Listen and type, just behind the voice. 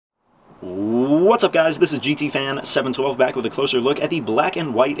What's up, guys? This is GTFan712 back with a closer look at the black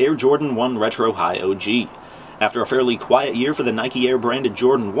and white Air Jordan 1 Retro High OG. After a fairly quiet year for the Nike Air branded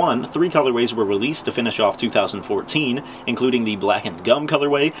Jordan 1, 3 colorways were released to finish off 2014, including the black and gum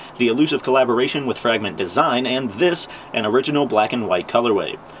colorway, the elusive collaboration with Fragment Design, and this, an original black and white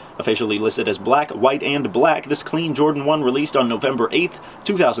colorway. Officially listed as black, white, and black, this clean Jordan 1 released on November 8th,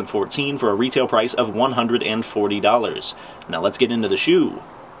 2014 for a retail price of $140. Now let's get into the shoe.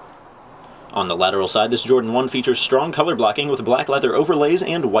 On the lateral side, this Jordan 1 features strong color blocking with black leather overlays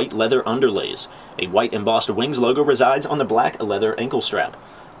and white leather underlays. A white embossed Wings logo resides on the black leather ankle strap.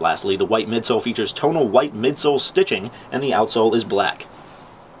 Lastly, the white midsole features tonal white midsole stitching, and the outsole is black.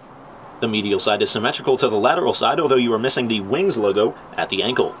 The medial side is symmetrical to the lateral side, although you are missing the Wings logo at the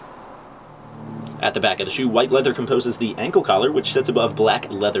ankle. At the back of the shoe, white leather composes the ankle collar, which sits above black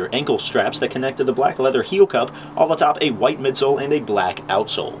leather ankle straps that connect to the black leather heel cup, all atop a white midsole and a black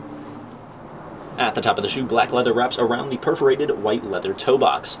outsole. At the top of the shoe, black leather wraps around the perforated white leather toe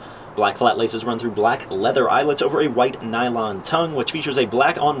box. Black flat laces run through black leather eyelets over a white nylon tongue, which features a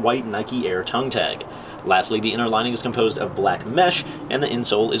black-on-white Nike Air tongue tag. Lastly, the inner lining is composed of black mesh, and the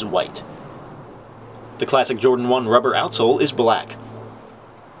insole is white. The classic Jordan 1 rubber outsole is black.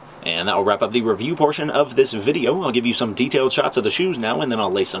 And that will wrap up the review portion of this video. I'll give you some detailed shots of the shoes now, and then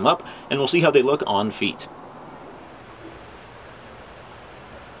I'll lace them up, and we'll see how they look on feet.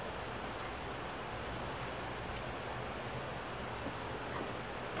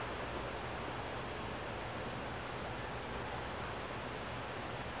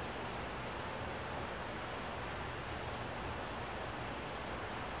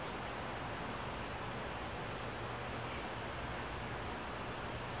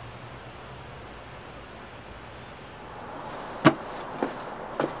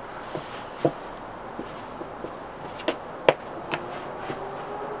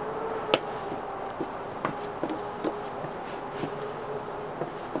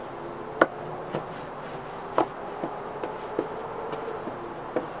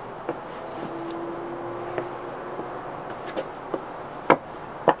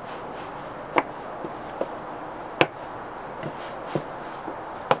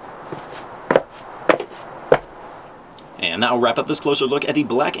 And that will wrap up this closer look at the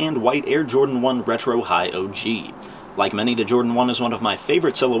black and white Air Jordan 1 Retro High OG. Like many, the Jordan 1 is one of my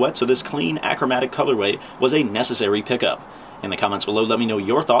favorite silhouettes, so this clean, achromatic colorway was a necessary pickup. In the comments below, let me know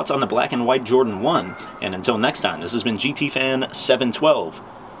your thoughts on the black and white Jordan 1. And until next time, this has been GTFan712.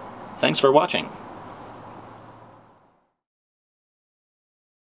 Thanks for watching.